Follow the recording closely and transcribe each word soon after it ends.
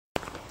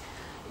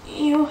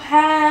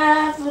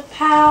have the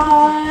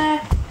power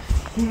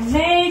to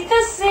make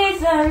the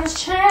seasons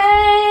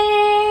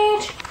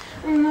change.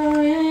 And the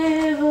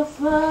river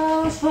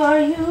flows for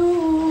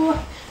you.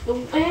 The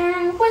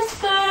wind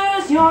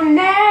whispers your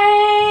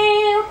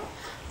name.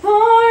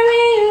 For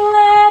we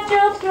left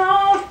your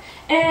throne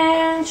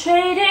and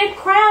traded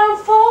crown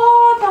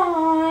for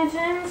thorns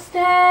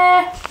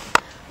instead.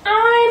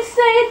 I'm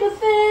safe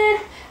within,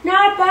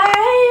 not by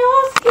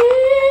your skin,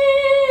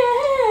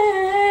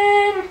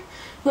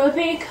 but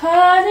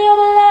because your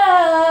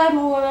blood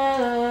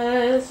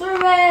was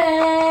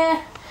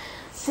red.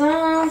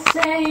 Some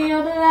say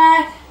you're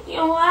black,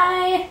 you're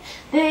white,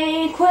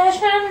 they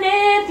question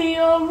if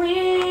you're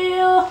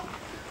real.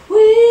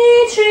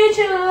 We treat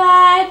you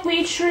like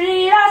we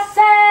treat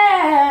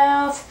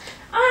ourselves.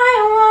 I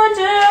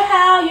wonder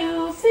how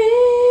you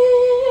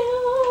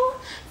feel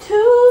to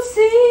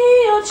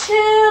see your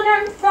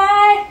children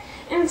fight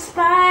in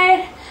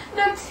spite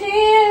the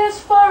tears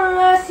for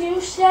us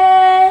you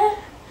shed.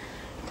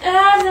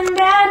 Doesn't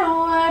matter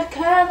what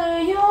color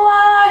you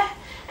are,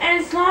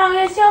 as long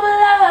as your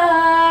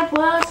blood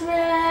was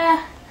red.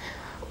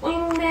 We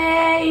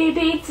may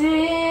be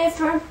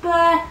different,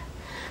 but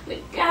the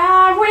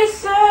God we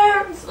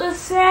serve's the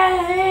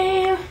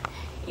same.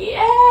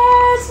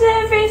 Yes,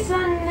 every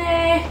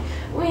Sunday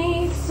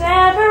we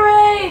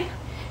separate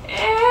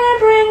and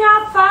bring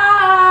our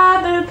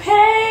Father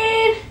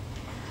pain.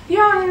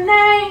 Your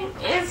name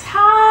is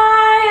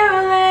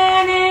higher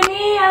than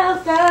any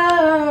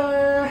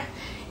other,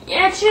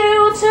 yet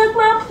you took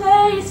my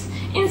place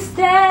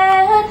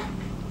instead.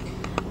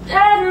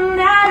 Doesn't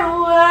matter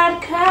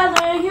what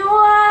color you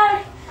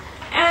are,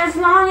 as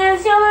long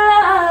as your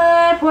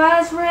blood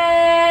was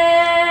red.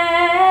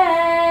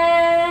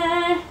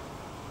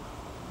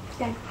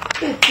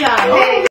 Good job.